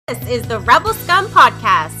This is the Rebel Scum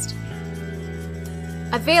Podcast.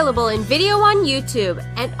 Available in video on YouTube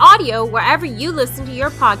and audio wherever you listen to your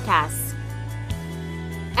podcasts.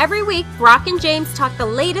 Every week, Brock and James talk the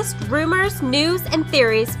latest rumors, news, and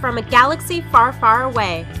theories from a galaxy far, far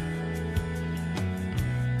away.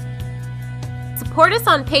 Support us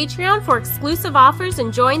on Patreon for exclusive offers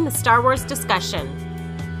and join the Star Wars discussion.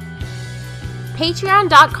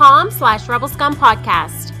 Patreon.com/Rebel Scum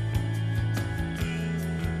Podcast.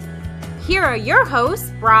 Here are your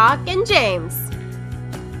hosts, Brock and James.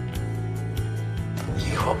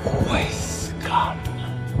 You're always scum.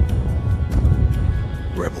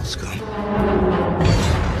 Rebel Scum.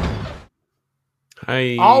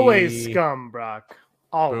 Hi. Always scum, Brock.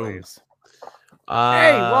 Always.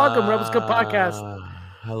 Hey, welcome, Rebel Scum Podcast.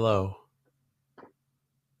 Hello.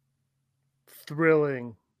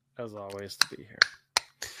 Thrilling, as always, to be here.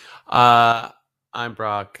 I'm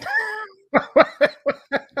Brock.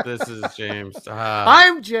 This is James.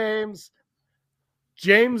 I'm James.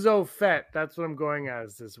 James O'Fett. That's what I'm going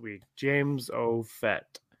as this week. James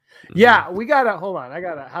O'Fett. Yeah, we gotta hold on.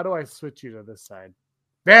 How do I switch you to this side?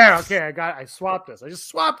 There, okay, I swapped us. I just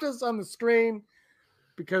swapped us on the screen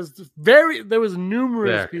because there was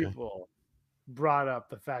numerous people brought up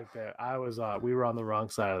the fact that we were on the wrong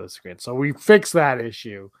side of the screen. So we fixed that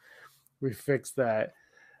issue. We fixed that.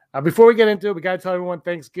 Before we get into it, we got to tell everyone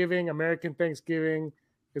American Thanksgiving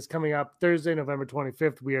is coming up Thursday, November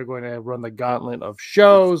 25th. We are going to run the gauntlet of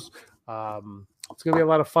shows. It's going to be a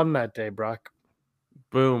lot of fun that day, Brock.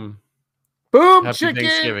 Boom. Happy chicken.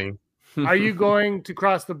 Thanksgiving. Are you going to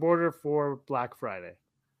cross the border for Black Friday?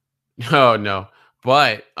 Oh, no.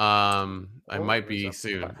 But I might be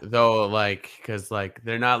soon. Though, because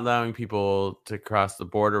they're not allowing people to cross the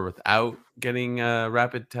border without getting a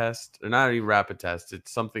rapid test. Or not even rapid test.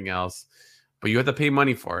 It's something else. But you have to pay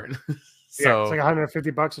money for it. So it's like $150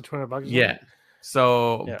 or $200. Yeah.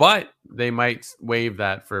 So, but they might waive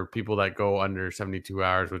that for people that go under 72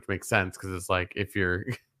 hours, which makes sense because it's like if you're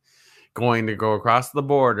going to go across the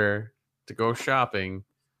border to go shopping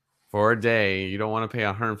for a day, you don't want to pay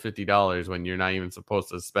 $150 when you're not even supposed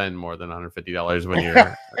to spend more than $150 when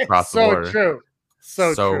you're across the border. True.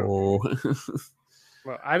 So true.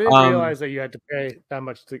 Well, I didn't realize that you had to pay that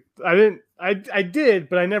much. I did,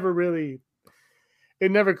 but I never really. It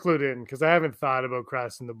never clued in because I haven't thought about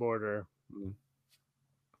crossing the border.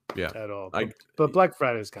 Yeah, at all. But Black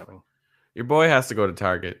Friday is coming. Your boy has to go to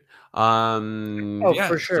Target. For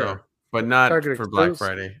sure, so, but not Target for exclusive. Black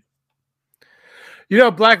Friday. You know,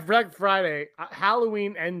 Black Friday,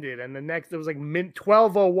 Halloween ended, and the next it was like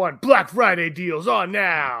 12:01. Black Friday deals on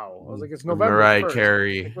now. I was like, it's November. Mariah 1st.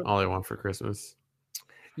 Carey, All I Want for Christmas.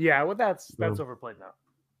 Yeah, well, that's overplayed now.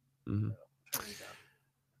 Mm-hmm.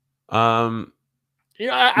 You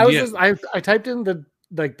know, I typed in the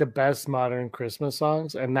best modern Christmas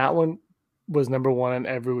songs, and that one was number one on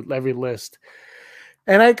every list.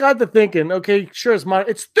 And I got to thinking, okay, sure, it's modern.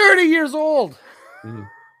 It's 30 years old. Mm-hmm.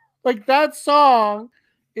 Like that song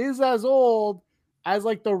is as old as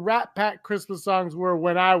like the Rat Pack Christmas songs were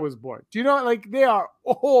when I was born. Do you know? Like they are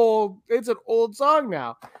old. It's an old song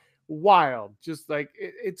now. Wild. Just like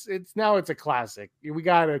it's now it's a classic. We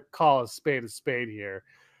gotta call a spade here.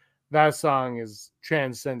 That song is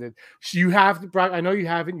transcended. You have to, Brock, I know you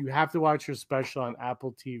haven't. You have to watch your special on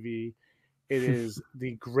Apple TV. It is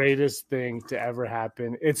the greatest thing to ever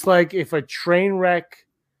happen. It's like if a train wreck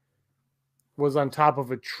was on top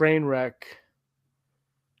of a train wreck,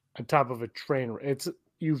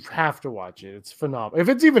 you have to watch it. It's phenomenal. If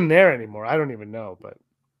it's even there anymore, I don't even know. But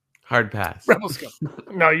hard pass. Rebel Scum.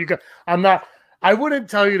 No, you got. I'm not. I wouldn't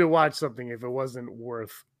tell you to watch something if it wasn't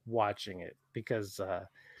worth watching it because.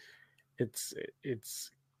 It's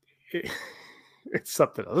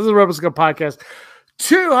something else. This is a Rebel Scum Podcast,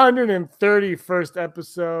 231st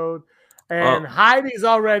episode, and Heidi's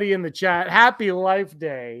already in the chat. Happy Life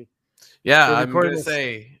Day! Yeah, I'm gonna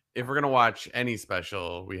say if we're gonna watch any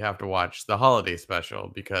special, we have to watch the holiday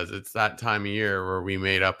special because it's that time of year where we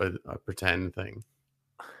made up a pretend thing.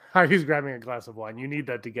 Heidi's grabbing a glass of wine. You need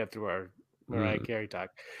that to get through our Mariah Carey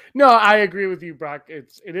talk. No, I agree with you, Brock.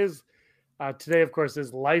 It is. Today, of course,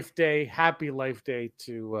 is Life Day. Happy Life Day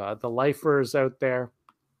to the lifers out there.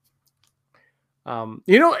 I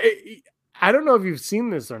don't know if you've seen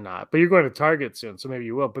this or not, but you're going to Target soon, so maybe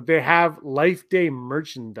you will. But they have Life Day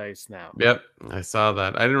merchandise now. Yep, I saw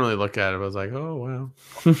that. I didn't really look at it. I was like, oh, wow.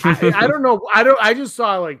 I don't know. I just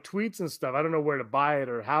saw like tweets and stuff. I don't know where to buy it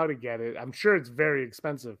or how to get it. I'm sure it's very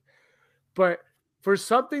expensive. But for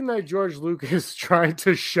something that George Lucas tried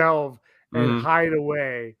to shelve and hide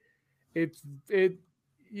away, it's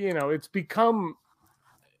become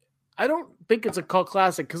I don't think it's a cult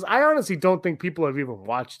classic because I honestly don't think people have even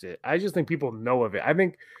watched it. I just think people know of it. I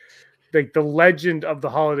think like the legend of the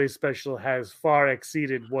holiday special has far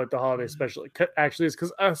exceeded what the holiday special actually is.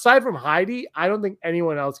 Because aside from Heidi, I don't think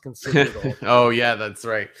anyone else considered it. Oh yeah, that's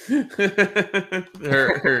right.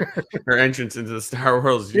 her entrance into the Star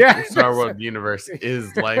Wars universe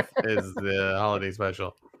is the holiday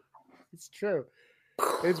special. It's true.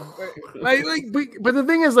 It's but the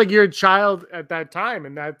thing is, like, you're a child at that time,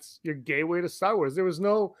 and that's your gateway to Star Wars. There was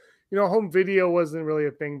no, home video wasn't really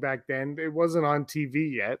a thing back then. It wasn't on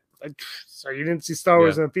TV yet, so you didn't see Star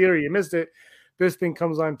Wars in the theater. You missed it. This thing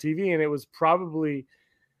comes on TV, and it was probably,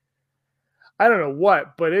 I don't know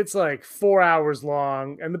what, but it's like 4 hours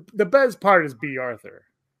long. And the best part is B. Arthur.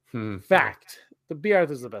 Fact, the B.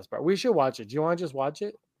 Arthur is the best part. We should watch it. Do you want to just watch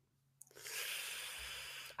it?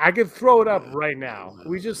 I could throw it up right now.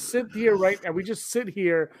 We just sit here we just sit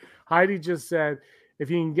here. Heidi just said, if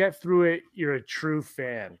you can get through it, you're a true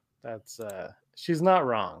fan. That's she's not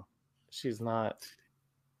wrong. She's not.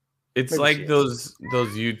 It's like those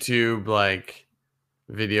YouTube like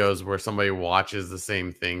videos where somebody watches the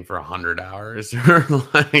same thing for 100 hours or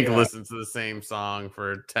listens to the same song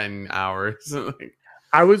for 10 hours.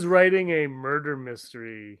 I was writing a murder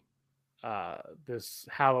mystery this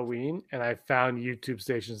Halloween, and I found YouTube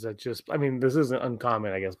stations that just, I mean, this isn't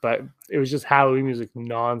uncommon, I guess, but it was just Halloween music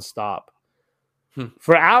nonstop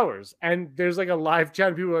for hours. And there's like a live chat,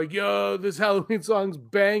 and people are like, yo, this Halloween song's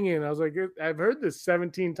banging. I was like, I've heard this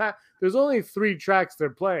 17 times. There's only 3 tracks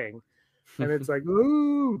they're playing, and it's like,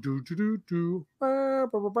 ooh, do do do do,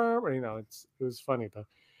 it was funny though.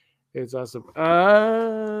 It's awesome.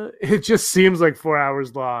 It just seems like 4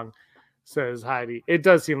 hours long, says Heidi. It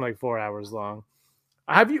does seem like 4 hours long.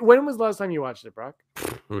 When was the last time you watched it, Brock?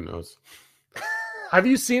 Who knows? Have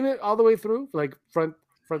you seen it all the way through, like front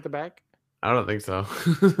to back? I don't think so.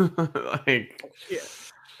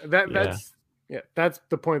 That's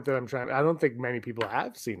the point that I'm trying. I don't think many people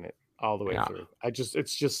have seen it all the way through.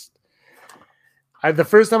 The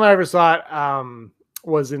first time I ever saw it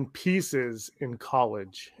was in pieces in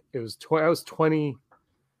college. It was I was 21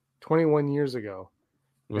 years ago.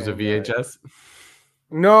 Was it VHS?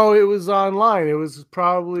 No, it was online. It was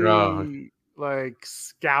probably like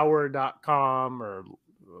scour.com or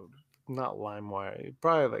not LimeWire.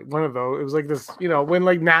 Probably like one of those. It was like this, when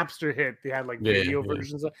like Napster hit, they had like video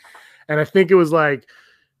versions. And I think it was like,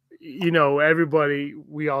 everybody,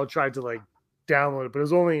 we all tried to like download it, but it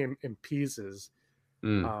was only in pieces.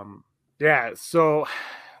 Because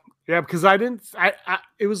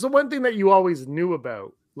it was the one thing that you always knew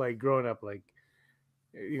about, like growing up, like,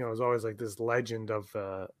 it was always like this legend of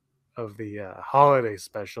the holiday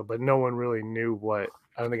special, but no one really knew what.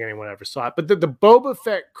 I don't think anyone ever saw it. But the Boba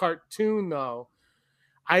Fett cartoon, though,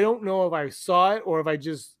 I don't know if I saw it or if I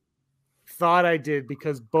just thought I did,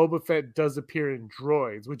 because Boba Fett does appear in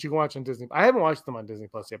Droids, which you can watch on Disney. I haven't watched them on Disney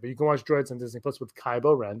Plus yet, but you can watch Droids on Disney Plus with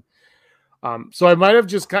Kylo Ren. So I might have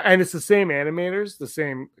just, and it's the same animators, the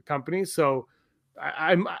same company. So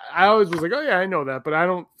I always was like, oh yeah, I know that, but I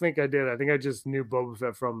don't think I did. I think I just knew Boba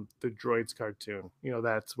Fett from the Droids cartoon.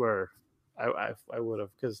 That's where I would have,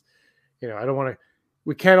 because I don't want to.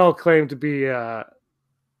 We can't all claim to be. I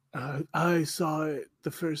saw it the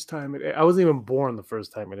first time I wasn't even born the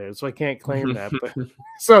first time it aired, so I can't claim that. But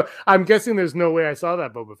so I'm guessing there's no way I saw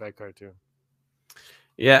that Boba Fett cartoon.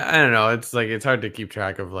 Yeah, I don't know. It's like it's hard to keep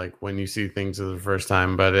track of like when you see things for the first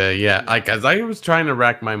time. But like as I was trying to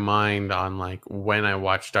rack my mind on like when I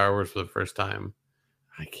watched Star Wars for the first time,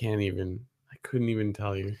 I couldn't even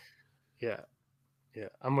tell you. Yeah,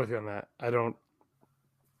 I'm with you on that. It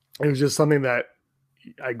was just something that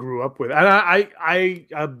I grew up with, and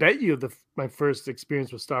I bet you my first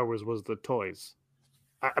experience with Star Wars was the toys.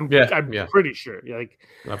 I'm pretty sure. Like,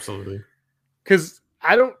 absolutely, because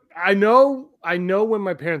I know when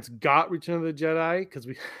my parents got Return of the Jedi, because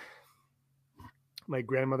my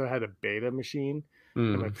grandmother had a beta machine,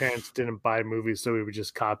 and my parents didn't buy movies, so we would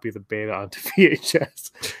just copy the beta onto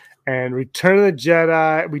VHS. And Return of the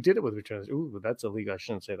Jedi, we did it with Return of the Jedi. Ooh, that's illegal. I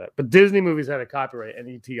shouldn't say that. But Disney movies had a copyright, and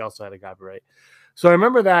ET also had a copyright. So I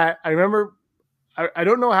remember that. I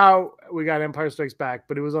don't know how we got Empire Strikes Back,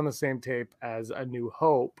 but it was on the same tape as A New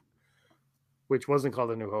Hope, which wasn't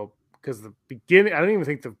called A New Hope, because the beginning, I don't even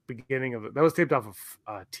think the beginning of it, that was taped off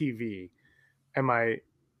of TV. And my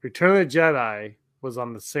Return of the Jedi was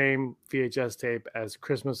on the same VHS tape as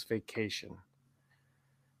Christmas Vacation.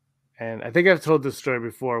 And I think I've told this story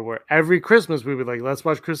before, where every Christmas we would like, let's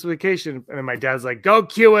watch Christmas Vacation. And then my dad's like, go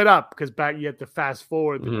cue it up, because back you had to fast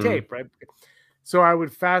forward the tape, right? So I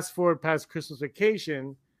would fast forward past Christmas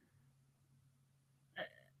Vacation,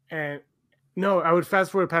 and No, I would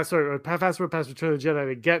fast forward past Return of the Jedi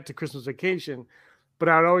to get to Christmas Vacation, but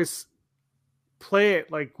I would always play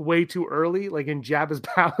it like way too early, like in Jabba's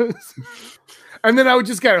palace. And then I would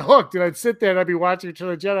just get hooked, and I'd sit there and I'd be watching Return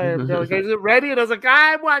of the Jedi, and they're like, "Is it ready?" And I was like,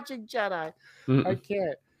 "I'm watching Jedi. I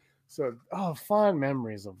can't." So, fond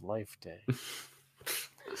memories of Life Day.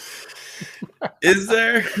 Is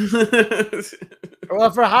there?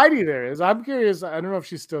 Well, for Heidi, there is. I'm curious. I don't know if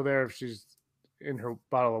she's still there, if she's in her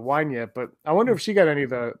bottle of wine yet, but I wonder if she got any of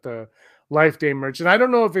the Life Day merch. And I don't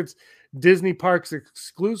know if it's Disney Parks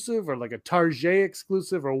exclusive or like a Target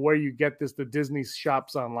exclusive, or where you get this, the Disney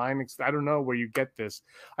shops online. I don't know where you get this.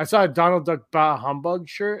 I saw a Donald Duck Bah Humbug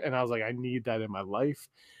shirt, and I was like, I need that in my life.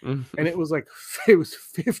 And it was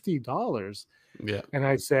 $50. Yeah. And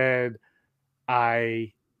I said,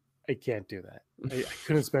 I can't do that. I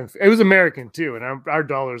couldn't spend. It was American too, and our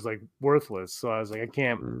dollar's like worthless. So I was like, I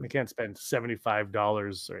can't spend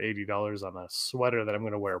 $75 or $80 on a sweater that I'm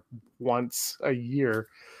going to wear once a year.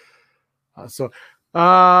 So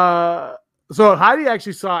Heidi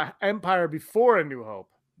actually saw Empire before A New Hope,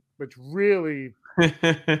 which really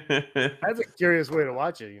that's a curious way to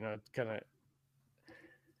watch it. You know, kind of.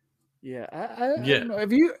 Yeah, I don't know.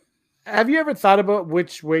 Have you ever thought about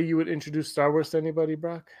which way you would introduce Star Wars to anybody,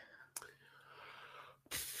 Brock?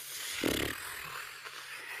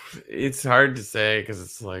 It's hard to say because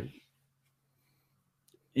it's like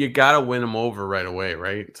you gotta win them over right away,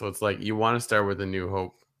 right? So it's like you want to start with A New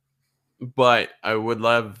Hope, but I would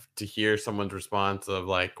love to hear someone's response of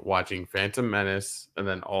like watching Phantom Menace and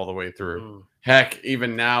then all the way through. Heck,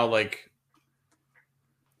 even now, like,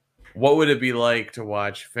 what would it be like to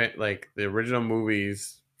watch like the original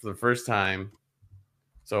movies for the first time?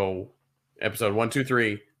 So episode 1, 2,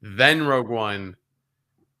 3, then Rogue One,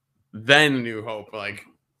 then A New Hope, like.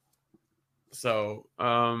 So,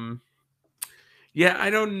 yeah, I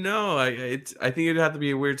don't know. I think it'd have to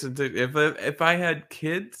be a weird sensation. If I had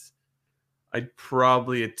kids, I'd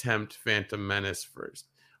probably attempt Phantom Menace first.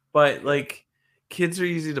 But like, kids are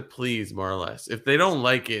easy to please, more or less. If they don't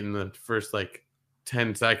like it in the first like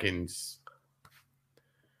 10 seconds.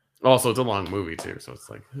 Also, it's a long movie too, so it's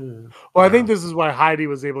like. Well, I think this is why Heidi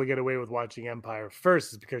was able to get away with watching Empire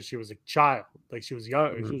first, is because she was a child, like she was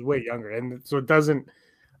young, she was way younger, and so it doesn't.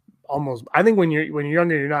 Almost, I think when you're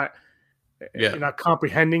younger, you're not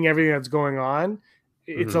comprehending everything that's going on.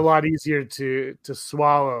 It's a lot easier to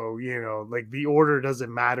swallow. You know, like the order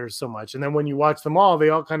doesn't matter so much. And then when you watch them all, they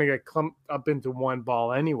all kind of get clumped up into one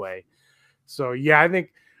ball anyway. So yeah, I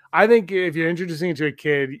think if you're introducing it to a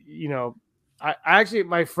kid, you know, I actually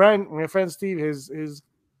my friend Steve, his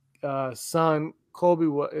son Colby,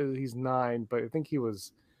 he's 9, but I think he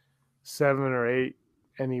was 7 or 8.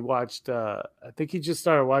 And he watched, I think he just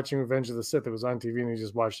started watching Revenge of the Sith. It was on TV, and he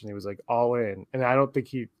just watched it, and he was like all in. And I don't think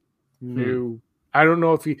he knew. I don't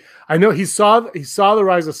know if I know he saw The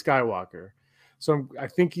Rise of Skywalker. So I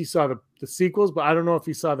think he saw the sequels, but I don't know if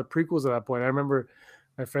he saw the prequels at that point. I remember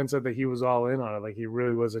my friend said that he was all in on it. Like he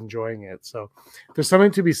really was enjoying it. So there's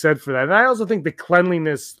something to be said for that. And I also think the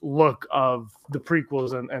cleanliness look of the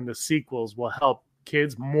prequels and the sequels will help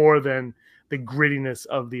kids more than the grittiness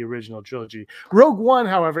of the original trilogy. Rogue One,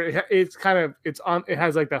 however, it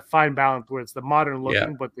has like that fine balance where it's the modern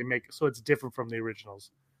looking, but they make it so it's different from the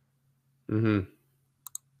originals. Mm-hmm.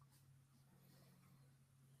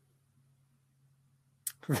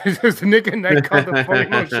 There's Nick and Night called the 40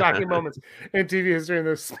 most shocking moments in TV history, and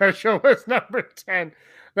the special was number 10.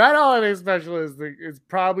 That holiday special is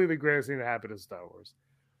probably the greatest thing to happen to Star Wars.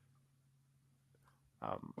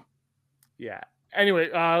 Yeah. Anyway,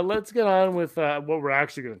 let's get on with what we're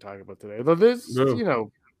actually going to talk about today. Though this, you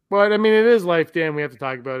know, but I mean, it is Life Day, and we have to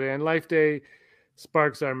talk about it. And Life Day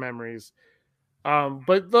sparks our memories.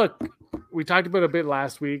 But look, we talked about it a bit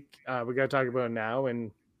last week. We got to talk about it now,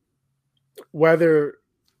 and whether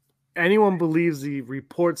anyone believes the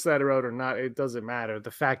reports that are out or not, it doesn't matter.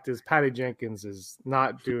 The fact is, Patty Jenkins is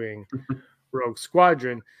not doing Rogue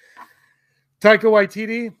Squadron. Taika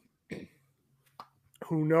Waititi,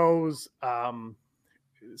 who knows?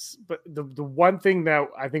 But the one thing that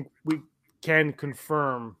I think we can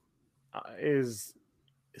confirm is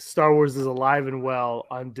Star Wars is alive and well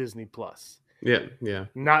on Disney Plus. Yeah.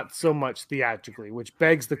 Not so much theatrically, which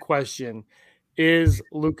begs the question: is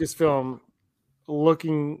Lucasfilm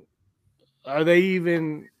looking? Are they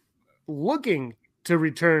even looking to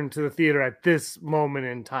return to the theater at this moment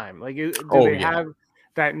in time? Like, do they have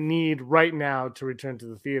that need right now to return to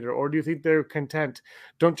the theater, or do you think they're content?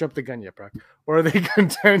 Don't jump the gun yet, Brock. Or are they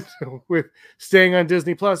content with staying on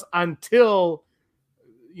Disney Plus until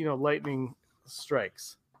lightning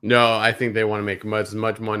strikes? No, I think they want to make as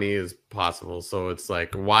much money as possible. So it's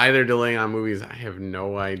like why they're delaying on movies, I have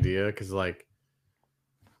no idea. Because like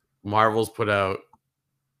Marvel's put out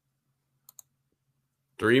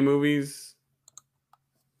 3 Marvel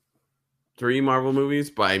movies,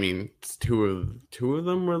 but I mean two of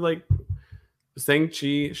them were like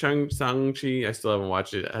Shang-Chi. I still haven't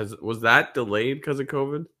watched it. Was that delayed because of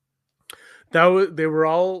COVID? They were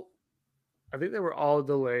all. I think they were all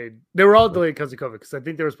delayed. They were all delayed because of COVID. Because I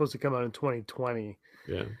think they were supposed to come out in 2020.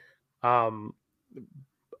 Yeah.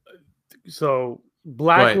 So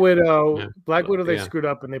Black Widow, they screwed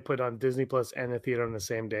up and they put on Disney Plus and the theater on the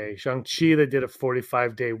same day. Shang-Chi, they did a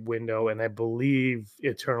 45-day window, and I believe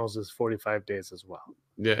Eternals is 45 days as well.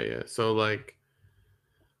 Yeah. So like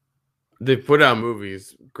they put out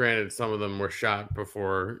movies. Granted, some of them were shot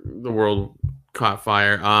before the world caught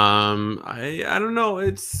fire. I don't know.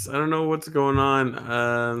 I don't know what's going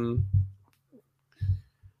on.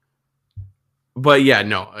 But yeah,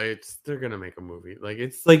 no, they're gonna make a movie. Like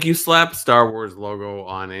it's like you slap Star Wars logo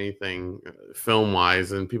on anything film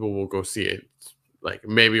wise, and people will go see it. Like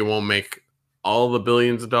maybe it won't make all the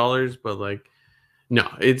billions of dollars, but like no,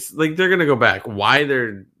 it's like they're gonna go back. Why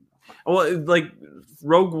they're like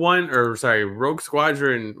Rogue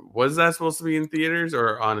Squadron, was that supposed to be in theaters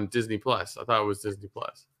or on Disney Plus? I thought it was Disney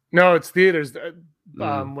Plus. No, it's theaters.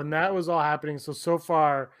 When that was all happening, so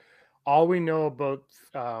far, all we know about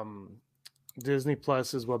Disney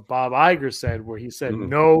Plus is what Bob Iger said, where he said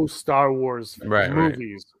no Star Wars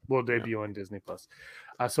movies will debut on Disney Plus.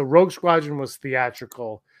 So Rogue Squadron was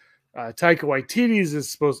theatrical. Taika Waititi's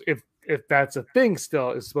is supposed, if that's a thing still,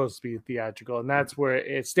 is supposed to be theatrical, and that's where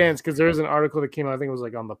it stands. Because there is an article that came out, I think it was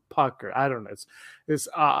like on the Puck, or I don't know. It's this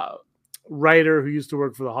writer who used to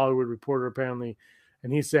work for the Hollywood Reporter apparently,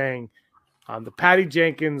 and he's saying the Patty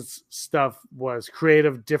Jenkins stuff was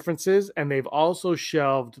creative differences, and they've also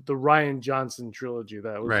shelved the Rian Johnson trilogy.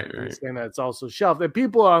 That was saying that it's also shelved. And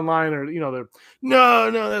people online are, they're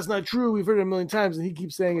no, that's not true. We've heard it a million times, and he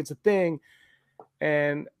keeps saying it's a thing.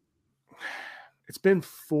 And it's been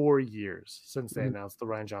 4 years since they announced the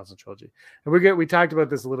Rian Johnson trilogy, and we talked about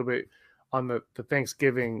this a little bit on the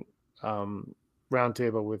Thanksgiving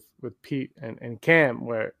roundtable with Pete and Cam,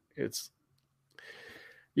 where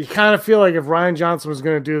you kind of feel like if Rian Johnson was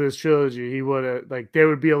going to do this trilogy, he would have, like, there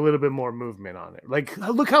would be a little bit more movement on it. Like,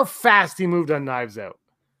 look how fast he moved on Knives Out.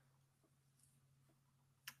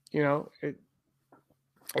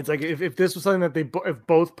 It's like if this was something that if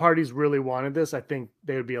both parties really wanted this, I think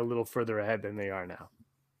they would be a little further ahead than they are now.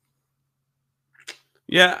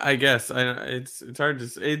 Yeah, I guess it's hard to.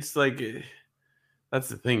 It's like that's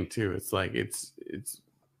the thing too. It's like it's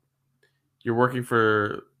you're working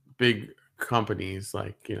for big companies,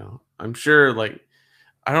 like I'm sure. Like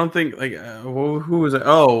I don't think like who was it?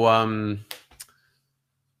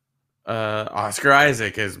 Oscar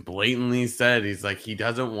Isaac has blatantly said he's like he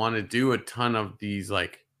doesn't want to do a ton of these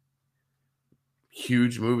like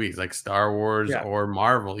huge movies like Star Wars or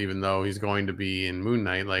Marvel, even though he's going to be in Moon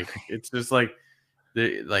Knight. Like it's just like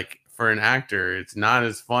for an actor, it's not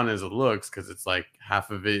as fun as it looks because it's like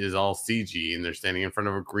half of it is all CG and they're standing in front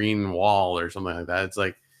of a green wall or something like that. It's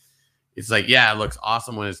like yeah, it looks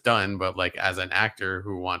awesome when it's done, but like as an actor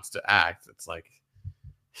who wants to act, it's like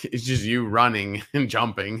it's just you running and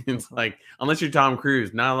jumping. It's like unless you're Tom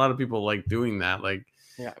Cruise, not a lot of people like doing that. Like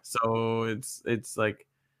so it's like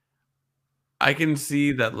I can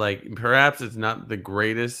see that like perhaps it's not the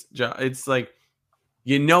greatest job. It's like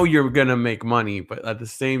you're gonna make money, but at the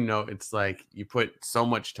same note, it's like you put so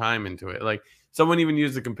much time into it. Like someone even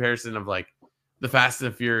used the comparison of like the Fast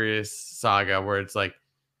and Furious saga, where it's like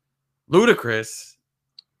Ludacris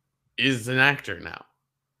is an actor now.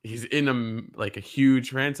 He's in a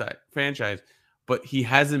huge franchise, but he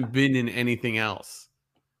hasn't been in anything else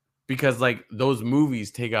because like those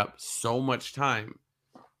movies take up so much time.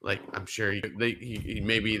 Like I'm sure he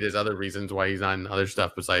maybe there's other reasons why he's on other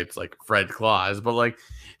stuff besides like Fred Claus, but like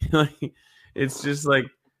it's just like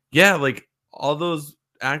yeah, like all those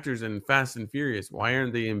actors in Fast and Furious, why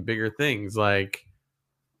aren't they in bigger things? Like,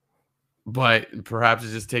 but perhaps it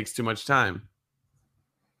just takes too much time.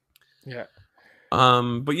 Yeah.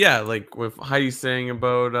 But yeah, like with Heidi saying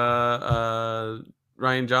about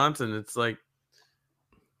Rian Johnson, it's like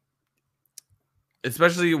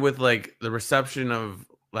especially with like the reception of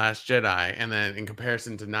Last Jedi, and then in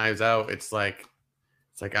comparison to Knives Out, it's like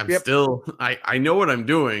I'm still I know what I'm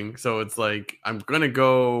doing, so it's like I'm gonna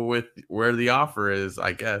go with where the offer is.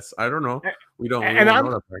 I guess I don't know.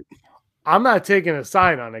 I'm not taking a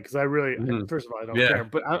side on it because I really first of all I don't care,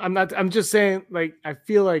 but I'm not. I'm just saying like I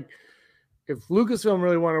feel like if Lucasfilm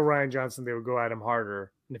really wanted Rian Johnson, they would go at him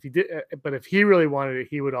harder. And if he did, but if he really wanted it,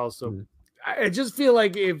 he would also. Mhm. I just feel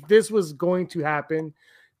like if this was going to happen,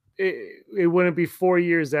 it wouldn't be 4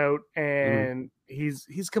 years out, and he's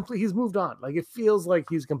moved on. Like it feels like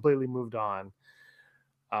he's completely moved on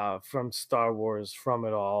from Star Wars, from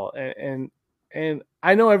it all, and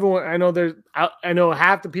I know everyone. I know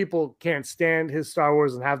half the people can't stand his Star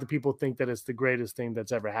Wars, and half the people think that it's the greatest thing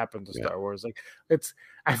that's ever happened to Star Wars. Like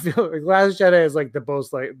I feel like Last Jedi is like the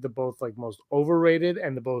both most overrated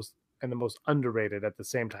and the most underrated at the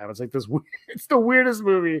same time. It's like this. It's the weirdest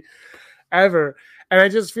movie ever, and I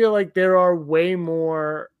just feel like there are way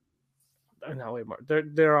more. Not way more.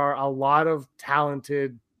 There are a lot of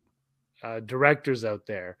talented directors out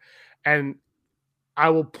there, and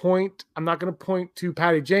I'm not going to point to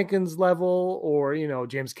Patty Jenkins level or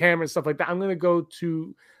James Cameron, stuff like that. I'm going to go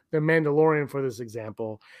to The Mandalorian for this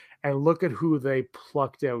example and look at who they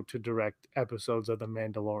plucked out to direct episodes of The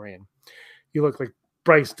Mandalorian. You look like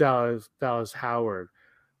Bryce Dallas Howard,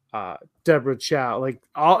 Deborah Chow,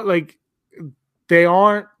 they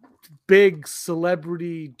aren't big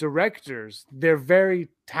celebrity directors. They're very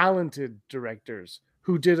talented directors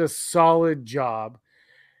who did a solid job,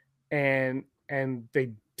 and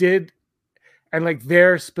they did, and like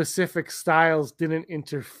their specific styles didn't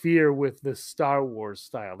interfere with the Star Wars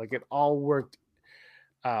style. Like it all worked.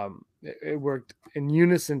 It worked in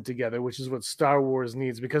unison together, which is what Star Wars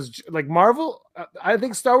needs, because like Marvel, I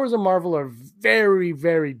think Star Wars and Marvel are very,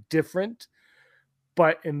 very different.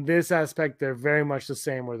 But in this aspect, they're very much the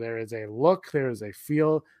same, where there is a look, there is a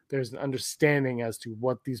feel, there's an understanding as to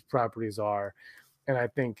what these properties are. And I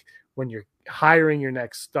think when you're hiring your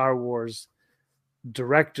next Star Wars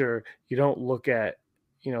director, you don't look at,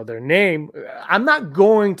 their name. I'm not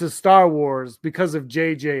going to Star Wars because of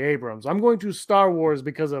J.J. Abrams. I'm going to Star Wars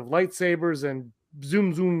because of lightsabers and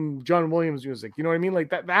zoom, zoom, John Williams music. You know what I mean?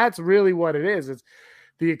 Like that's really what it is. It's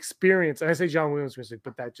the experience. And I say John Williams music,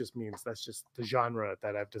 but that just means that's just the genre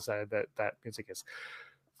that I've decided that music is.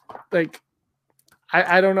 Like,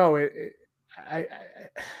 I don't know. I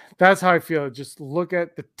that's how I feel. Just look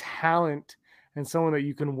at the talent and someone that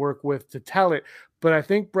you can work with to tell it. But I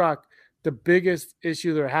think, Brock, the biggest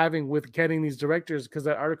issue they're having with getting these directors, because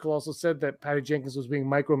that article also said that Patty Jenkins was being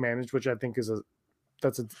micromanaged, which I think is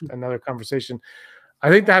another conversation.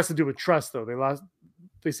 I think that has to do with trust, though.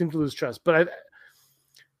 They seem to lose trust. But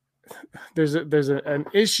there's an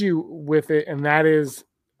issue with it, and that is,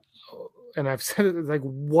 and I've said it, like,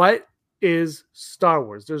 what is Star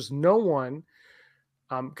Wars? There's no one,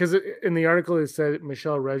 because in the article it said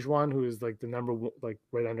Michelle Rejwan, who is like the number one, like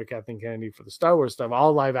right under Kathleen Kennedy for the Star Wars stuff,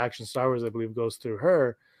 all live action Star Wars, I believe, goes through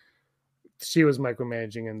her. She was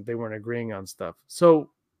micromanaging, and they weren't agreeing on stuff. So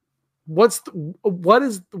what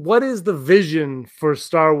is the vision for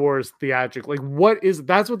Star Wars theatrical? Like,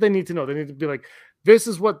 that's what they need to know. They need to be like, this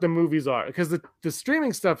is what the movies are, because the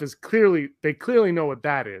streaming stuff is they clearly know what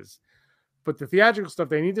that is, but the theatrical stuff,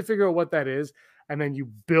 they need to figure out what that is, and then you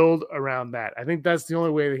build around that. I think that's the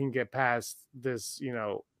only way they can get past this.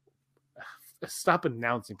 Stop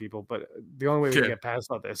announcing people, but the only way they can get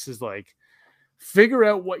past all this is like figure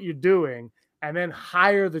out what you're doing and then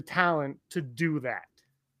hire the talent to do that.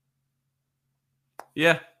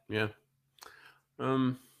 Yeah.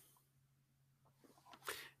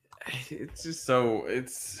 It's just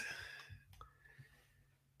it's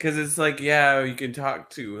because it's like, you can talk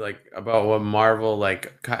to like about what Marvel,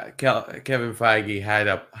 like Kevin Feige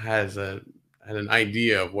has an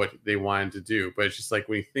idea of what they wanted to do, but it's just like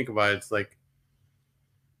when you think about it, it's like,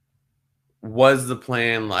 was the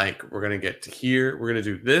plan like, we're gonna get to here, we're gonna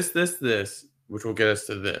do this, which will get us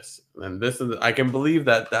to this, and this, and I can believe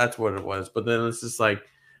that that's what it was, but then it's just like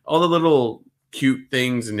all the little cute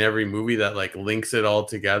things in every movie that like links it all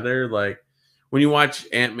together. Like when you watch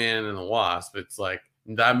Ant-Man and the Wasp, it's like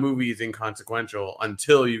that movie is inconsequential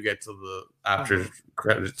until you get to the after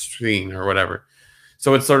credits scene or whatever.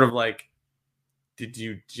 So it's sort of like, did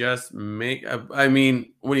you just make I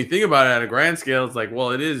mean, when you think about it at a grand scale, it's like,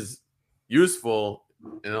 well, it is useful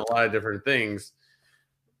in a lot of different things.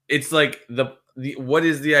 It's like the what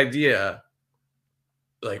is the idea?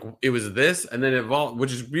 Like, it was this, and then it evolved,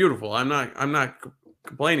 which is beautiful. I'm not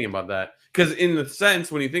complaining about that, because in the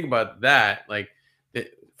sense, when you think about that, like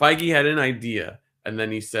Feige had an idea, and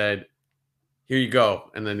then he said, "Here you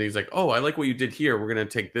go," and then he's like, "Oh, I like what you did here. We're gonna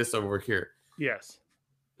take this over here." Yes,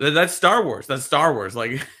 that's Star Wars. That's Star Wars.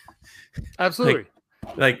 Like, absolutely.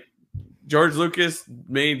 Like George Lucas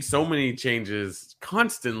made so many changes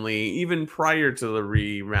constantly, even prior to the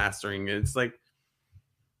remastering. It's like,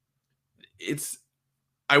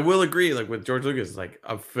 I will agree, like with George Lucas, like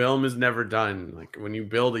a film is never done. Like when you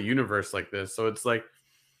build a universe like this, so it's like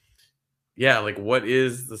yeah, like what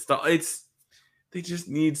is the stuff? They just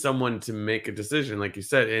need someone to make a decision, like you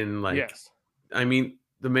said. And like, Yes. I mean,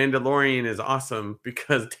 The Mandalorian is awesome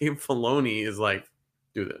because Dave Filoni is like,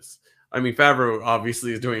 do this. I mean, Favreau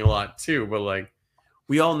obviously is doing a lot too, but like,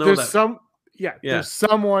 we all know There's that. there's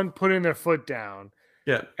someone putting their foot down.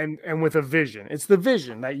 Yeah. And with a vision. It's the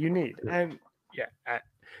vision that you need. And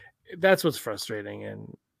that's what's frustrating.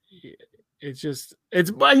 And it's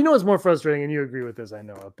it's more frustrating, and you agree with this. I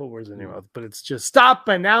know I put words in your mouth, but it's just stop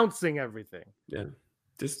announcing everything. Yeah.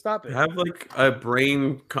 Just stop it. Have like a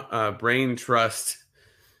brain trust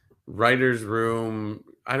writer's room.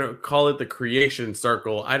 I don't call it the creation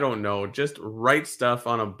circle. I don't know. Just write stuff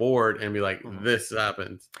on a board and be like, this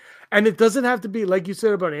happens. And it doesn't have to be, like you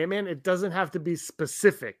said about Ant-Man, it doesn't have to be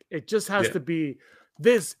specific. It just has to be,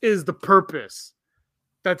 this is the purpose.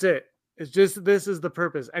 That's it. It's just, this is the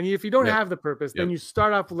purpose. And if you don't have the purpose, then you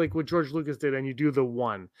start off with like what George Lucas did and you do the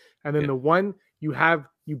one. And then the one you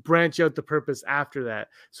branch out the purpose after that.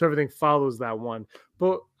 So everything follows that one.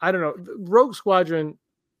 But I don't know. Rogue Squadron,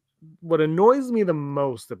 what annoys me the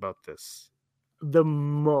most about this,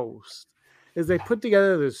 is they put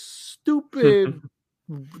together this stupid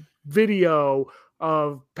video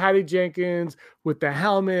of Patty Jenkins with the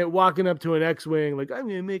helmet walking up to an X-Wing like, I'm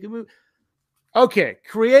gonna make a movie. Okay,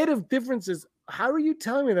 creative differences. How are you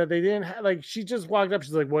telling me that they didn't have, like, she just walked up,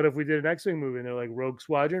 she's like, what if we did an X-Wing movie? And they're like, Rogue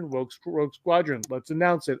Squadron, let's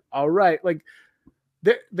announce it. All right. Like,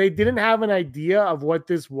 they didn't have an idea of what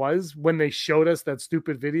this was when they showed us that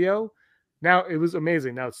stupid video. Now it was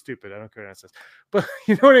amazing. Now it's stupid. I don't care what that says. But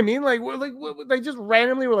you know what I mean? Like they just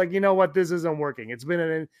randomly were like, you know what? This isn't working. It's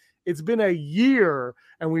been a year,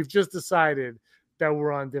 and we've just decided that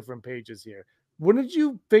we're on different pages here. Wouldn't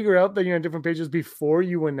you figure out that you're on different pages before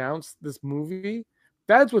you announce this movie?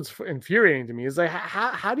 That's what's infuriating to me. Is like,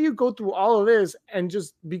 how do you go through all of this and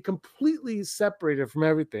just be completely separated from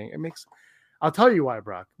everything? I'll tell you why,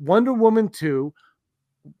 Brock. Wonder Woman 2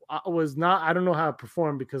 was not, I don't know how it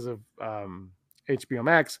performed because of HBO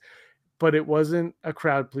Max, but it wasn't a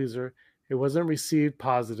crowd pleaser. It wasn't received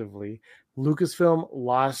positively. Lucasfilm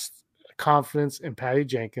lost confidence in Patty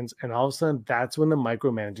Jenkins, and all of a sudden that's when the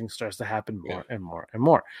micromanaging starts to happen more and more and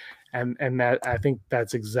more. And that, I think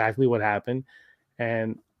that's exactly what happened.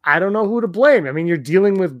 And I don't know who to blame. I mean, you're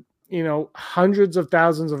dealing with, hundreds of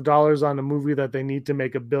thousands of dollars on a movie that they need to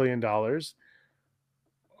make $1 billion.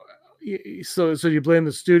 So you blame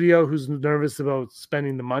the studio who's nervous about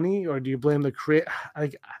spending the money, or do you blame the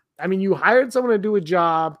you hired someone to do a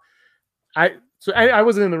job. I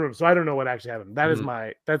wasn't in the room, so I don't know what actually happened.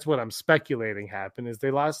 That's what I'm speculating happened, is they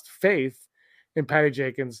lost faith in Patty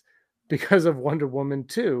Jenkins because of Wonder Woman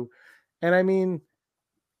 2. And I mean,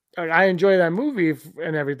 I enjoy that movie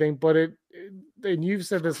and everything, but and you've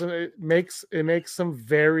said this, it makes some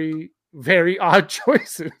very, very odd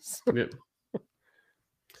choices. Yeah.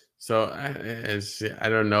 So I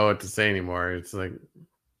don't know what to say anymore. It's like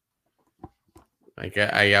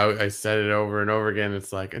I said it over and over again.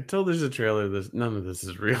 It's like, until there's a trailer, none of this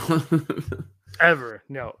is real. Ever.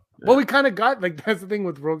 No. Yeah. Well, we kind of got, like, that's the thing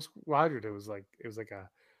with Rogue Squadron. It was like a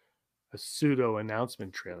pseudo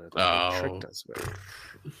announcement trailer that they tricked us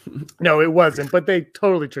with. No, it wasn't, but they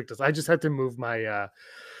totally tricked us. I just had to move my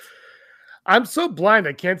I'm so blind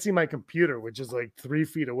I can't see my computer, which is like 3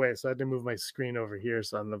 feet away. So I had to move my screen over here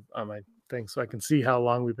on my thing so I can see how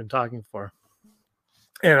long we've been talking for.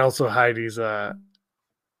 And also Heidi's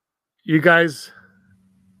you guys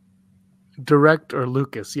direct or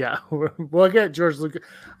Lucas? Yeah. We'll get George Lucas.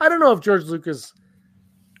 I don't know if George Lucas,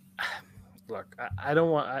 look, I don't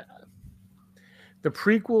want the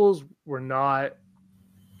prequels were not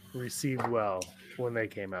received well when they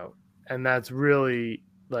came out. And that's really,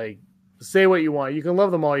 like, say what you want. You can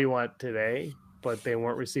love them all you want today, but they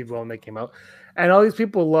weren't received well when they came out. And all these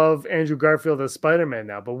people love Andrew Garfield as Spider-Man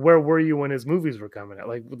now, but where were you when his movies were coming out?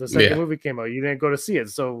 Like, the second movie came out, you didn't go to see it.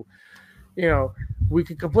 So, we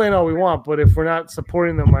could complain all we want, but if we're not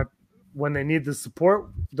supporting them when they need the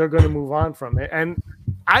support, they're going to move on from it. And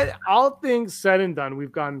all things said and done,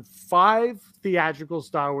 we've gotten 5 theatrical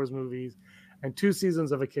Star Wars movies and 2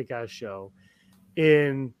 seasons of a Kick-Ass show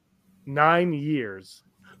in 9 years.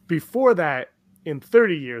 Before that, in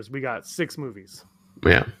 30 years, we got 6 movies.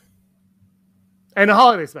 Yeah. And a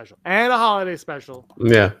holiday special.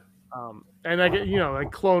 Yeah. And I get,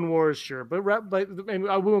 like Clone Wars, sure. But and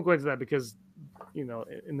I won't go into that because, in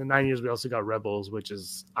the 9 years, we also got Rebels, which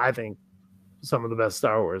is, I think, some of the best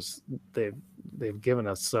Star Wars they've given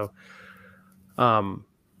us. So,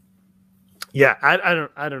 yeah,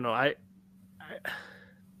 I don't know.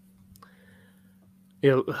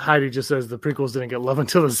 Heidi just says the prequels didn't get love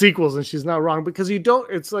until the sequels, and she's not wrong because you don't.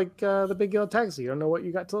 It's like the Big Yellow Taxi. You don't know what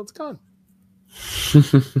you got till it's gone.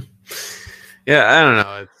 Yeah, I don't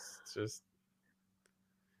know. It's just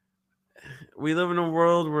we live in a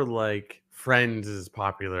world where like Friends is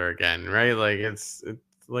popular again, right? Like it's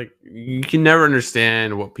like you can never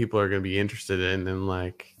understand what people are going to be interested in, and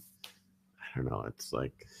like I don't know. It's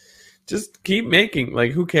like just keep making.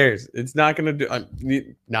 Like who cares? It's not going to do.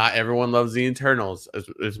 Not everyone loves the Eternals.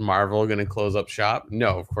 Is Marvel going to close up shop?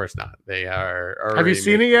 No, of course not. They are. Have you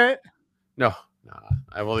seen it yet? No,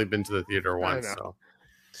 I've only been to the theater once. So.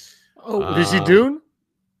 Oh, did you see Dune?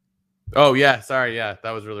 Oh yeah, sorry. Yeah,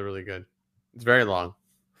 that was really really good. It's very long.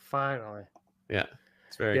 Finally. Yeah,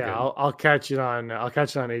 it's very good. I'll catch it on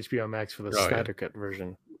HBO Max for the Snyder Cut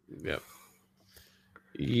version. Yep.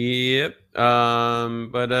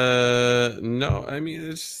 But no, I mean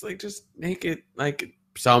it's just like just make it like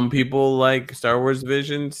some people like Star Wars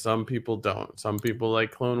Vision, some people don't. Some people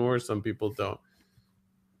like Clone Wars, some people don't.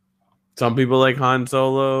 Some people like Han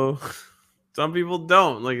Solo, some people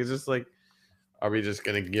don't. Like it's just like, are we just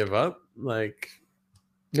gonna give up? Like,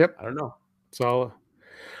 yep. I don't know. So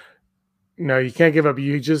no, you can't give up.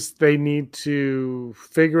 They need to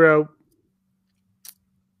figure out.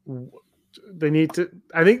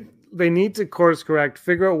 I think they need to course correct,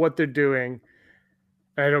 figure out what they're doing.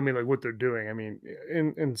 I don't mean like what they're doing. I mean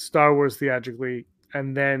in Star Wars theatrically,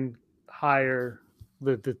 and then hire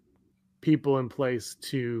the people in place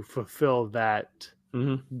to fulfill that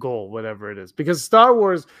goal, whatever it is. Because Star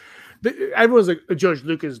Wars, everyone's like, George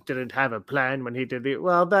Lucas didn't have a plan when he did it.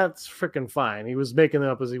 Well, that's freaking fine. He was making it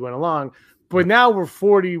up as he went along. But now we're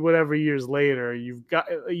 40 whatever years later. You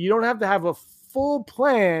don't have to have a full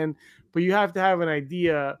plan, but you have to have an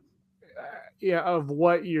idea of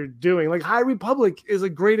what you're doing. Like High Republic is a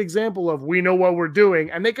great example of we know what we're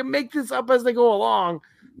doing, and they can make this up as they go along.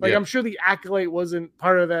 Like I'm sure the Acolyte wasn't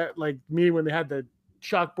part of that, like me when they had the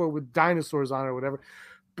chalkboard with dinosaurs on it or whatever.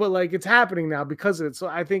 But like it's happening now because of it. So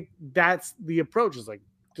I think that's the approach, is like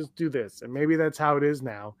just do this, and maybe that's how it is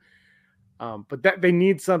now. But that they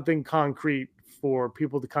need something concrete for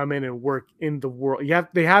people to come in and work in the world.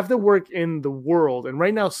 They have to work in the world. And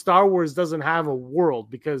right now, Star Wars doesn't have a world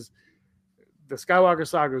because the Skywalker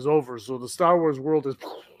saga is over. So the Star Wars world is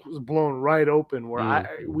blown right open where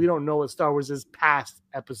we don't know what Star Wars is past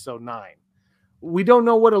episode 9. We don't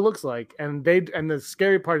know what it looks like. And the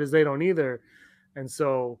scary part is they don't either. And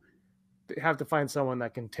so they have to find someone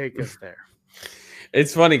that can take us there.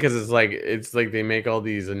 It's funny because it's like they make all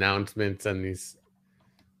these announcements and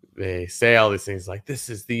they say all these things like this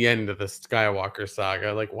is the end of the Skywalker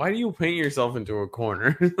saga. Like, why do you paint yourself into a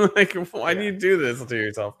corner? Like, why do you do this to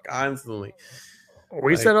yourself constantly?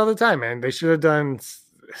 We said all the time, man. They should have done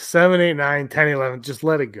 7, 8, 9, 10, 11. Just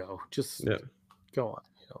let it go. Just go on.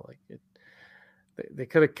 They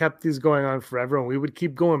could have kept these going on forever, and we would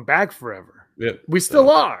keep going back forever. Yeah, we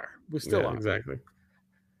still are. We still are. Exactly.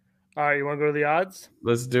 All right, you want to go to the odds?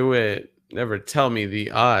 Let's do it. Never Tell Me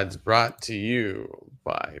the Odds, brought to you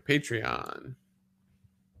by Patreon.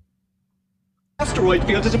 Asteroid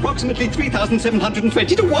field is approximately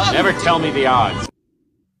 3,720 to 1. Never tell me the odds.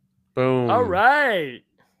 Boom. All right.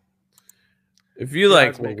 If you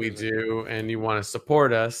like what we do and you want to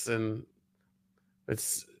support us, and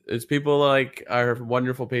it's people like our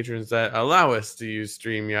wonderful patrons that allow us to use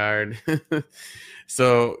StreamYard.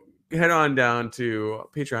 So head on down to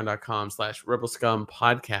patreon.com/Rebel Scum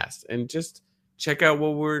Podcast and just check out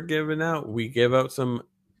what we're giving out. We give out some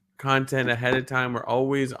content ahead of time. We're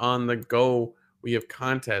always on the go. We have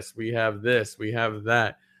contests. We have this. We have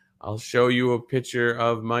that. I'll show you a picture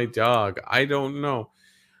of my dog. I don't know.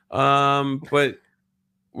 But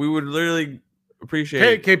we would literally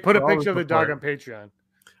appreciate Okay, put a picture of the dog on Patreon.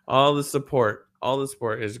 All the support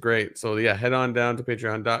is great. So yeah, head on down to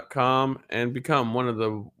patreon.com and become one of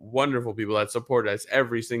the wonderful people that support us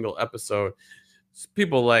every single episode.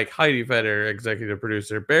 People like Heidi Vedder, executive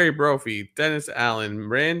producer, Barry Brophy, Dennis Allen,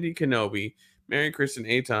 Randy Kenobi, Mary Kristen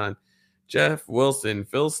Aton, Jeff Wilson,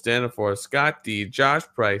 Phil Stanifor, Scott D, Josh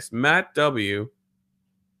Price, Matt W,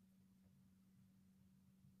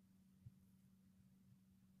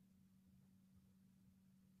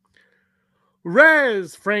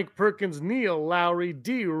 Rez, Frank Perkins, Neil Lowry,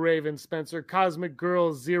 D Raven Spencer, Cosmic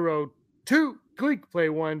Girl 02, Gleek Play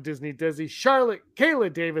 1, Disney Desi, Charlotte,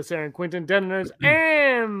 Kayla Davis, Aaron Quinton, Deners,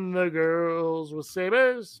 and the Girls with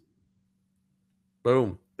Sabers.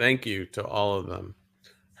 Boom. Thank you to all of them.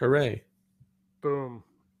 Hooray. Boom.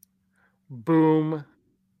 Boom.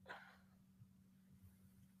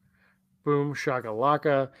 Boom.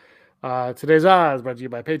 Shakalaka. Today's odds brought to you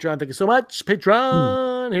by Patreon. Thank you so much,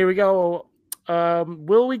 Patreon. Here we go.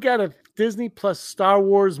 Will we get a Disney Plus Star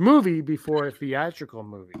Wars movie before a theatrical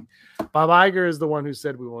movie? Bob Iger is the one who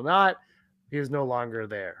said we will not. He is no longer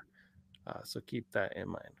there. So keep that in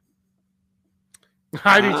mind.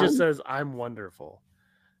 Heidi just says, I'm wonderful.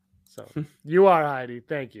 So you are, Heidi.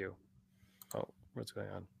 Thank you. Oh, what's going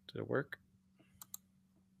on? Did it work?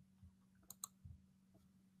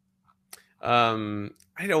 I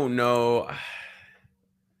don't know.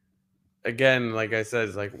 Again, like I said,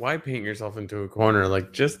 it's like, why paint yourself into a corner?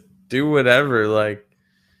 Like, just do whatever. Like,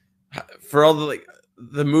 for all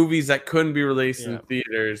the movies that couldn't be released in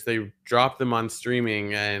theaters, they dropped them on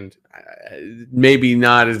streaming, and maybe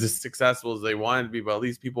not as successful as they wanted to be, but at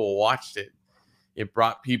least people watched it. It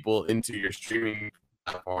brought people into your streaming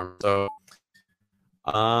platform. So,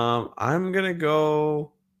 I'm gonna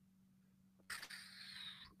go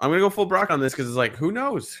full Brock on this because it's like, who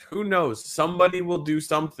knows? Who knows? Somebody will do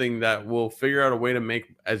something that will figure out a way to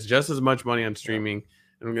make just as much money on streaming,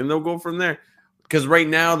 and they'll go from there. Because right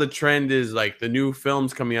now the trend is like the new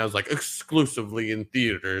films coming out is like exclusively in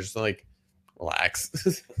theaters. Like,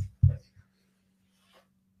 relax.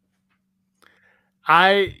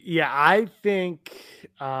 I think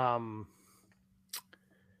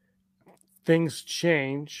things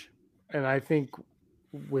change, and I think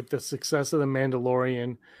with the success of The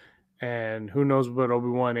Mandalorian, and who knows what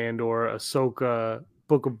Obi-Wan and/or Ahsoka,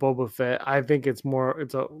 Book of Boba Fett, I think it's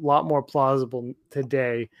a lot more plausible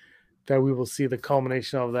today that we will see the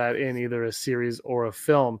culmination of that in either a series or a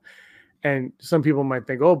film. And some people might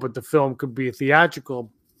think, oh, but the film could be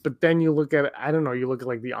theatrical. But then you look at, I don't know, you look at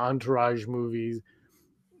like the Entourage movies.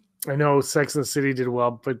 I know Sex and the City did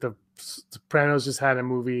well, but the Sopranos just had a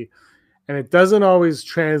movie, and it doesn't always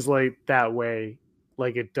translate that way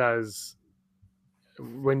like it does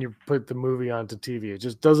when you put the movie onto TV. It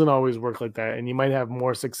just doesn't always work like that. And you might have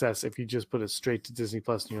more success if you just put it straight to Disney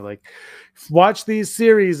Plus and you're like, watch these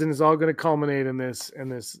series, and it's all going to culminate in this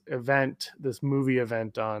event, this movie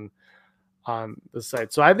event on the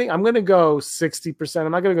site. So I think I'm going to go 60%.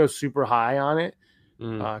 I'm not going to go super high on it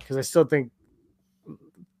because I still think,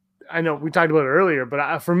 I know we talked about it earlier,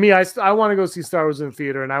 but for me, I want to go see Star Wars in the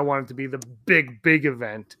theater, and I want it to be the big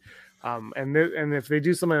event. And if they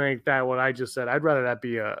do something like that, what I just said, I'd rather that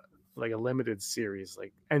be a limited series,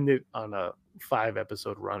 like end it on a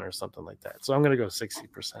 5-episode run or something like that. So I'm going to go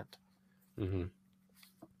 60%.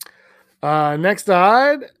 Next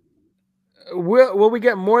odd, will we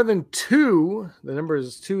get more than 2? The number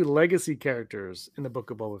is 2 legacy characters in the Book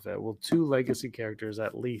of Boba Fett. Will 2 legacy characters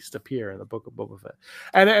at least appear in the Book of Boba Fett?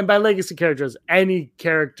 And by legacy characters, any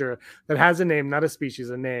character that has a name, not a species,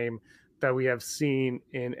 a name that we have seen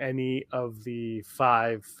in any of the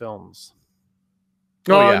 5 films.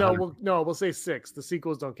 We'll say 6. The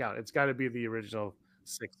sequels don't count. It's got to be the original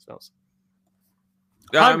 6 films.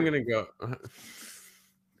 I'm gonna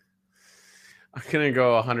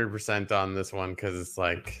go 100% on this one because it's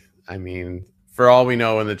like, I mean, for all we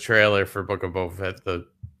know in the trailer for Book of Boba Fett, the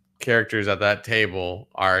characters at that table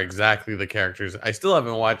are exactly the characters. I still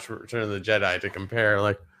haven't watched Return of the Jedi to compare,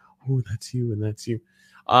 like, oh, that's you and that's you.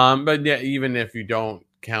 But yeah, even if you don't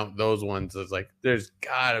count those ones, it's like there's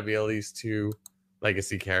gotta be at least 2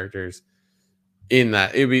 legacy characters in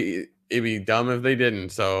that. It'd be dumb if they didn't.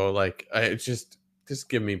 So like, it's just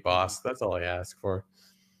give me Boss. That's all I ask for.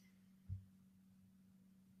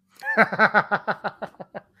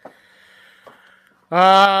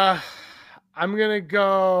 I'm gonna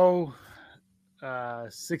go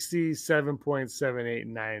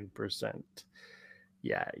 67.789%.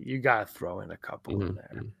 Yeah, you gotta throw in a couple in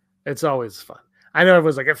there. It's always fun. I know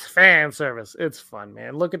everyone's like, it's fan service. It's fun,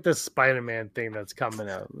 man. Look at this Spider-Man thing that's coming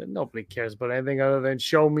out. Nobody cares about anything other than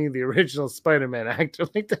show me the original Spider-Man actor.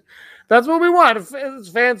 That's what we want. It's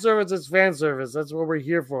fan service. It's fan service. That's what we're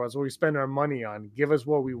here for. That's what we spend our money on. Give us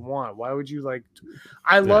what we want. Why would you like?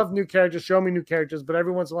 I love new characters. Show me new characters. But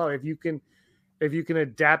every once in a while, if you can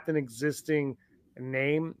adapt an existing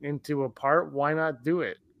name into a part, why not do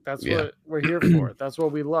it? That's what we're here for. That's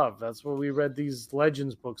what we love. That's what we read these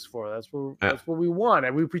Legends books for. That's what we want.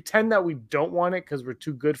 And we pretend that we don't want it because we're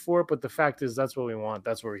too good for it. But the fact is, that's what we want.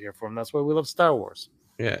 That's what we're here for. And that's why we love Star Wars.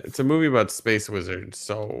 Yeah, it's a movie about space wizards.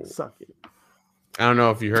 So suck it. I don't know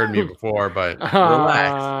if you heard me before, but relax.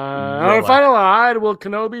 Our final odd, will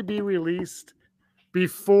Kenobi be released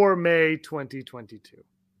before May 2022?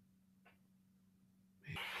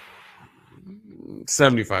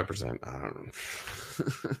 75%. I don't know.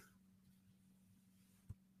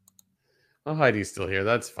 Oh, Heidi's still here.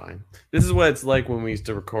 That's fine. This is what it's like when we used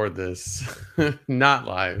to record this, not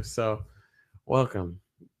live. So, welcome.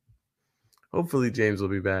 Hopefully, James will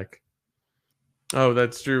be back. Oh,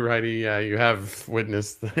 that's true, Heidi. Yeah, you have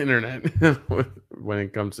witnessed the internet when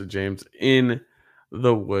it comes to James in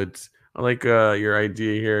the woods. I like your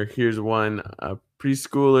idea here. Here's one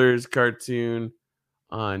preschoolers cartoon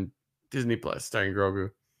on Disney Plus starring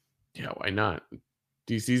Grogu. Yeah, why not?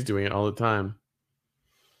 DC's doing it all the time.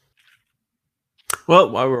 Well,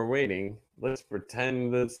 while we're waiting, let's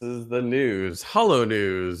pretend this is the news. Hollow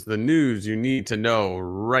News, the news you need to know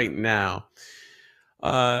right now.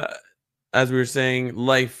 As we were saying,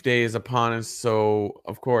 Life Day is upon us, so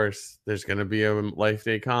of course there's going to be a Life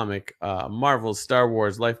Day comic. Marvel's Star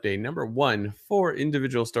Wars Life Day #1. 4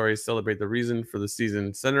 individual stories celebrate the reason for the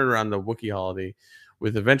season, centered around the Wookiee holiday,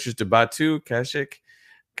 with adventures to Batu,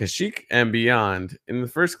 Kashyyyk, and beyond. In the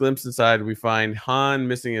first glimpse inside, we find Han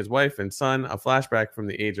missing his wife and son, a flashback from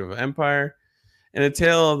the Age of Empire, and a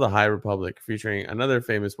tale of the High Republic, featuring another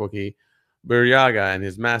famous Wookiee, Buryaga, and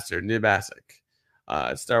his master, Nib Assek.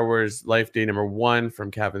 Star Wars Life Day #1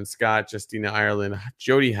 from Kevin Scott, Justina Ireland,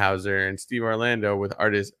 Jody Hauser, and Steve Orlando, with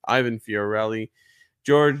artists Ivan Fiorelli,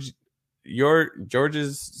 Georges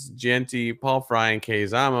Gianti, Paul Fry, and Kei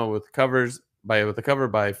Zama, with a cover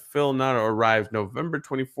by Phil Noto. Arrives November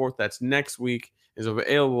 24th. That's next week. Is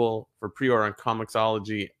available for pre-order on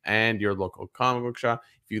Comixology and your local comic book shop.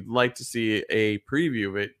 If you'd like to see a preview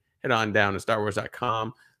of it, head on down to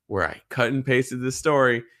StarWars.com, where I cut and pasted the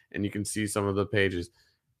story, and you can see some of the pages.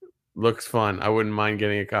 Looks fun. I wouldn't mind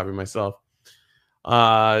getting a copy myself.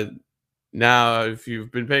 Now, if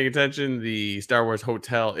you've been paying attention, the Star Wars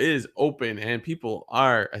Hotel is open and people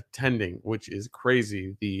are attending, which is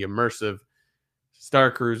crazy. The immersive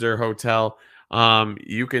Star Cruiser Hotel.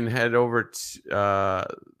 You can head over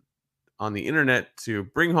on the internet to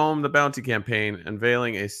Bring Home the Bounty campaign,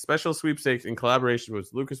 unveiling a special sweepstakes in collaboration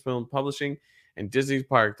with Lucasfilm Publishing and Disney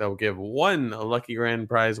Park that will give one lucky grand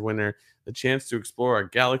prize winner the chance to explore a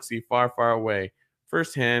galaxy far, far away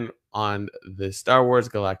firsthand on the Star Wars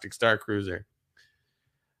Galactic Star Cruiser.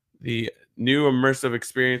 The new immersive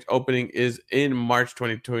experience opening is in March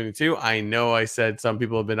 2022. I know I said some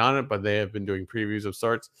people have been on it, but they have been doing previews of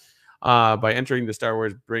sorts. By entering the Star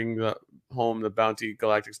Wars Bring Home the Bounty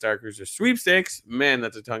Galactic Star Cruiser sweepstakes, man,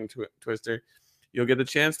 that's a tongue twister. You'll get the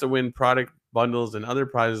chance to win product bundles and other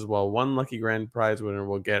prizes, while one lucky grand prize winner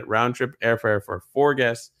will get round-trip airfare for 4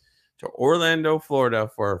 guests to Orlando,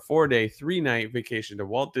 Florida for a 4-day, 3-night vacation to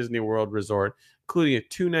Walt Disney World Resort, including a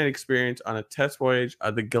 2-night experience on a test voyage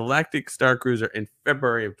of the Galactic Star Cruiser in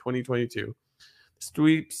February of 2022. The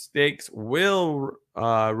sweepstakes will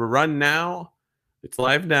run now. It's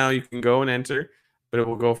live now. You can go and enter, but it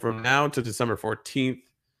will go from now to December 14th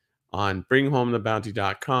on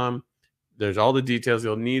bringhomethebounty.com. There's all the details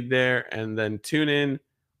you'll need there, and then tune in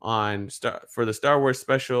for the Star Wars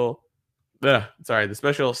special. The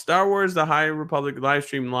special Star Wars The High Republic live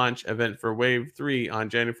stream launch event for Wave 3 on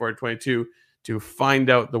January 4th, 2022 to find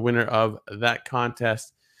out the winner of that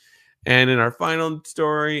contest. And in our final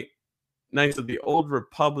story, Knights of the Old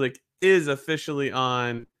Republic is officially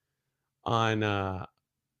on I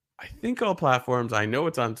think all platforms. I know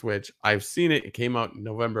it's on Twitch. I've seen it. It came out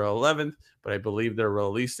November 11th, but I believe they're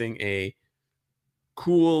releasing a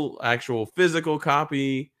cool actual physical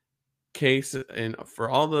copy case and for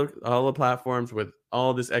all the platforms with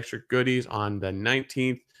all this extra goodies on the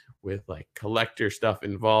 19th, with like collector stuff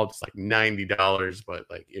involved. It's like $90, but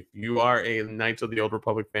like if you are a Knights of the Old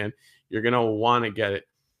Republic fan, you're gonna want to get it.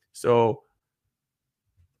 So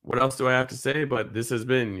what else do I have to say? But this has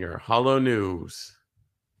been your Hollow News.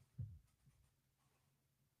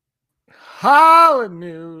 Hollow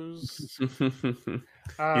News.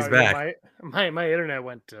 He's back. My internet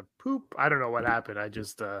went to poop. I don't know what happened. I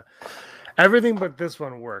just everything but this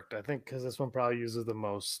one worked. I think because this one probably uses the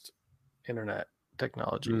most internet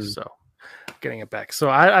technology. So getting it back. So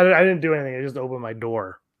I didn't do anything. I just opened my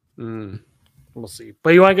door. We'll see.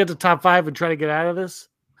 But you want to get to top 5 and try to get out of this?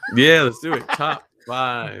 Yeah, let's do it. Top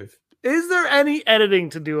 5. Is there any editing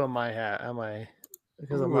to do on my hat? Am I?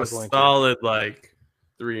 Because I'm not going to. Solid like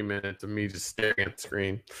 3 minutes of me just staring at the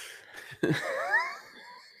screen.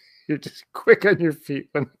 You're just quick on your feet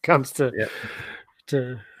when it comes to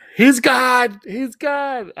he's God.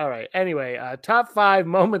 All right. Anyway, top 5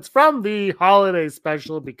 moments from the holiday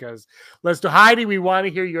special, because let's do Heidi. We want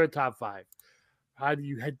to hear your top 5. Heidi,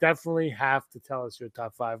 you definitely have to tell us your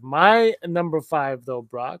top 5. My number 5, though,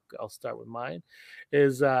 Brock, I'll start with mine,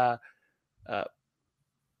 is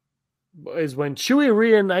when Chewie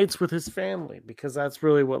reunites with his family, because that's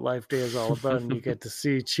really what Life Day is all about. And you get to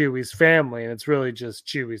see Chewie's family, and it's really just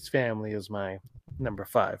Chewie's family is my number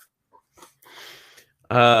 5.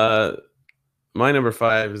 My number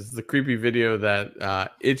 5 is the creepy video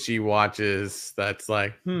that Itchy watches. That's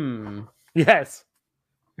like, Yes.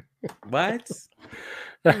 What?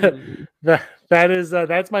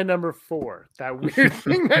 That's my number 4. That weird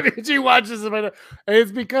thing that she watches.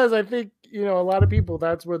 It's because I think a lot of people,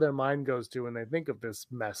 that's where their mind goes to when they think of this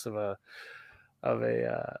mess of a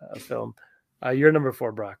film. Your number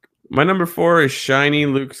 4, Brock. My number 4 is shiny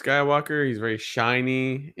Luke Skywalker. He's very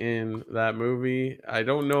shiny in that movie. I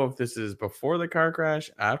don't know if this is before the car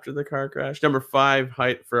crash, after the car crash. Number 5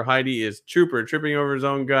 for Heidi is Trooper tripping over his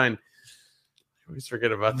own gun. I always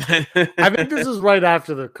forget about that. I think this is right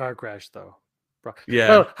after the car crash, though. Yeah.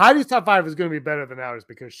 So Heidi's top 5 is going to be better than ours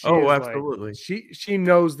because she is absolutely. She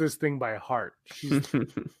knows this thing by heart. She's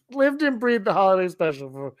lived and breathed the holiday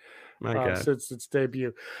special for since its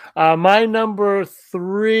debut. My number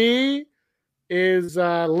 3 is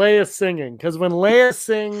Leia singing, because when Leia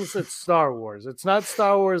sings, it's Star Wars. It's not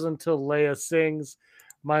Star Wars until Leia sings.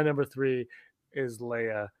 My number 3 is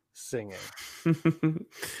Leia singing.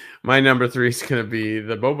 My number 3 is going to be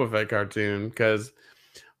the Boba Fett cartoon, because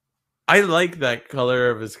I like that color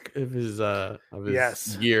of his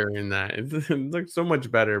yes. gear in that. It looks so much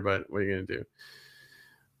better, but what are you going to do?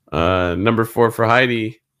 Number 4 for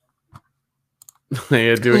Heidi.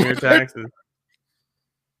 Leia doing her taxes.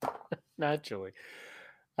 Naturally.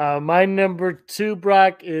 My number 2,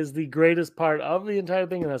 Brock, is the greatest part of the entire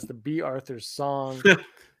thing, and that's the B. Arthur song.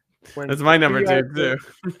 That's my number 2 too.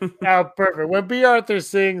 Oh, perfect. When B. Arthur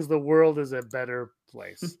sings, the world is a better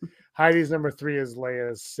place. Heidi's number 3 is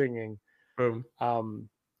Leia singing. Boom.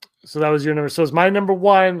 So that was your number. So it's my number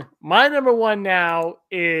 1. My number 1 now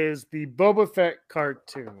is the Boba Fett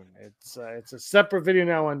cartoon. It's a separate video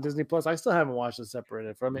now on Disney Plus. I still haven't watched it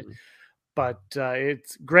separated from it, but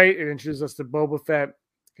it's great. It introduces us to Boba Fett.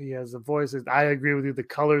 He has the voices. I agree with you. The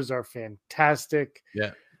colors are fantastic.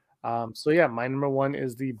 Yeah. So yeah, my number 1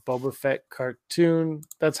 is the Boba Fett cartoon.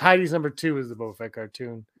 That's Heidi's number 2 is the Boba Fett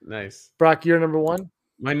cartoon. Nice. Brock, your number 1?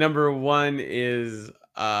 My number 1 is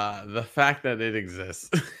the fact that it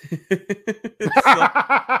exists.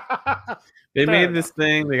 They made this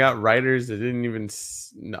thing. They got writers that didn't even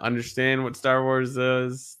understand what Star Wars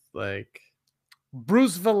is. Like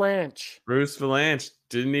Bruce Vilanch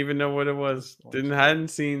didn't even know what it was. Hadn't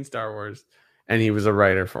seen Star Wars, and he was a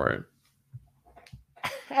writer for it.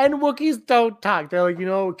 And Wookiees don't talk. They're like,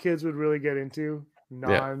 what kids would really get into?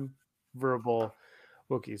 Non-verbal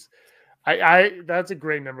Wookiees. I that's a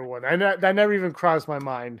great number 1. That never even crossed my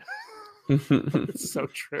mind. It's so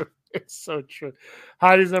true. It's so true.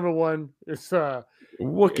 Heidi's number 1. It's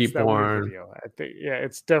Wookiee porn. Video. I think,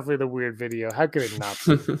 it's definitely the weird video. How could it not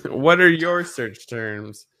be? What are your search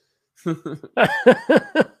terms?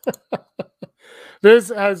 This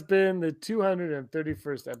has been the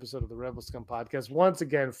 231st episode of the Rebel Scum Podcast. Once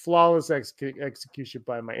again, flawless execution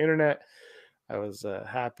by my internet. I was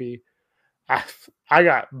happy. I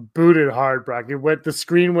got booted hard, Brock. The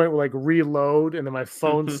screen went like reload, and then my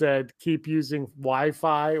phone said keep using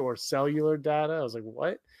Wi-Fi or cellular data. I was like,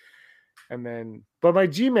 what? And then, but my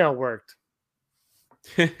Gmail worked.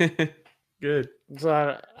 Good.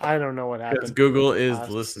 So I don't know what happened. Because Google is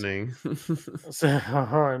listening.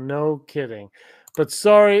 No kidding. But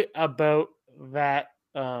sorry about that.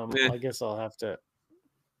 I guess I'll have to.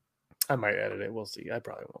 I might edit it. We'll see. I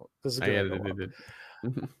probably won't. This is I edited it.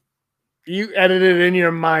 You edited it in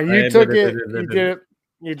your mind. You took it. You did it.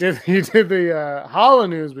 You did the Holo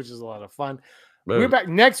News, which is a lot of fun. Boom. We're back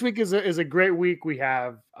next week. Is a great week. We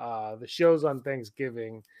have the shows on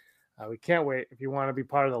Thanksgiving. We can't wait. If you want to be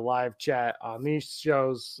part of the live chat on these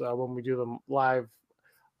shows when we do them live,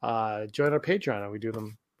 join our Patreon. We do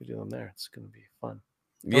them there. It's going to be fun.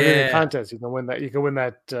 Yeah, contest. You can win that. You can win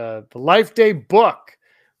that the Life Day book.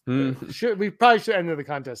 We probably should end the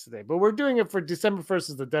contest today, but we're doing it for December 1st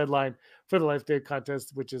is the deadline for the Life Day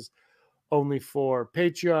contest, which is only for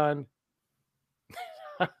Patreon.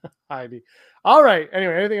 Heidi. All right.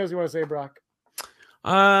 Anyway, anything else you want to say, Brock?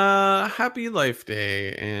 Happy Life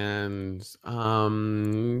Day, and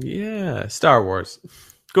Star Wars.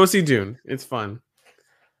 Go see Dune. It's fun.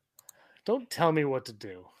 Don't tell me what to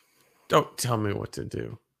do. Don't tell me what to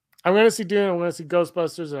do. I'm going to see Dune, I'm going to see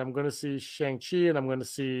Ghostbusters, and I'm going to see Shang-Chi, and I'm going to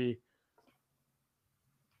see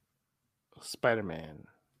Spider-Man.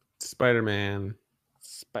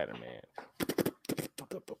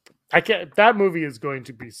 I can't. That movie is going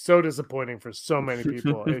to be so disappointing for so many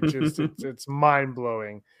people. It's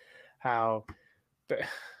mind-blowing how... And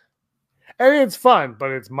it's fun,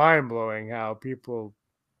 but it's mind-blowing how people...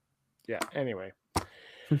 Yeah, anyway.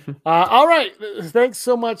 All right. Thanks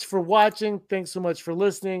so much for watching. Thanks so much for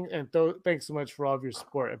listening. And thanks so much for all of your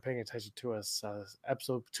support and paying attention to us.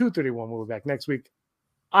 Episode 231. We'll be back next week.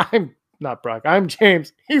 I'm not Brock. I'm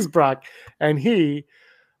James. He's Brock. And he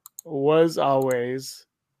was always,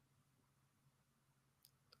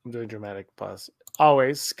 I'm doing dramatic pause,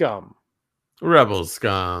 always scum. Rebel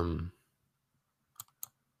scum.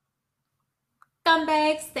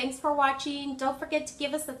 Scumbags, thanks for watching. Don't forget to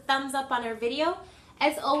give us a thumbs up on our video.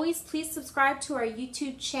 As always, please subscribe to our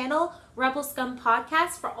YouTube channel, Rebel Scum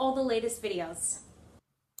Podcast, for all the latest videos.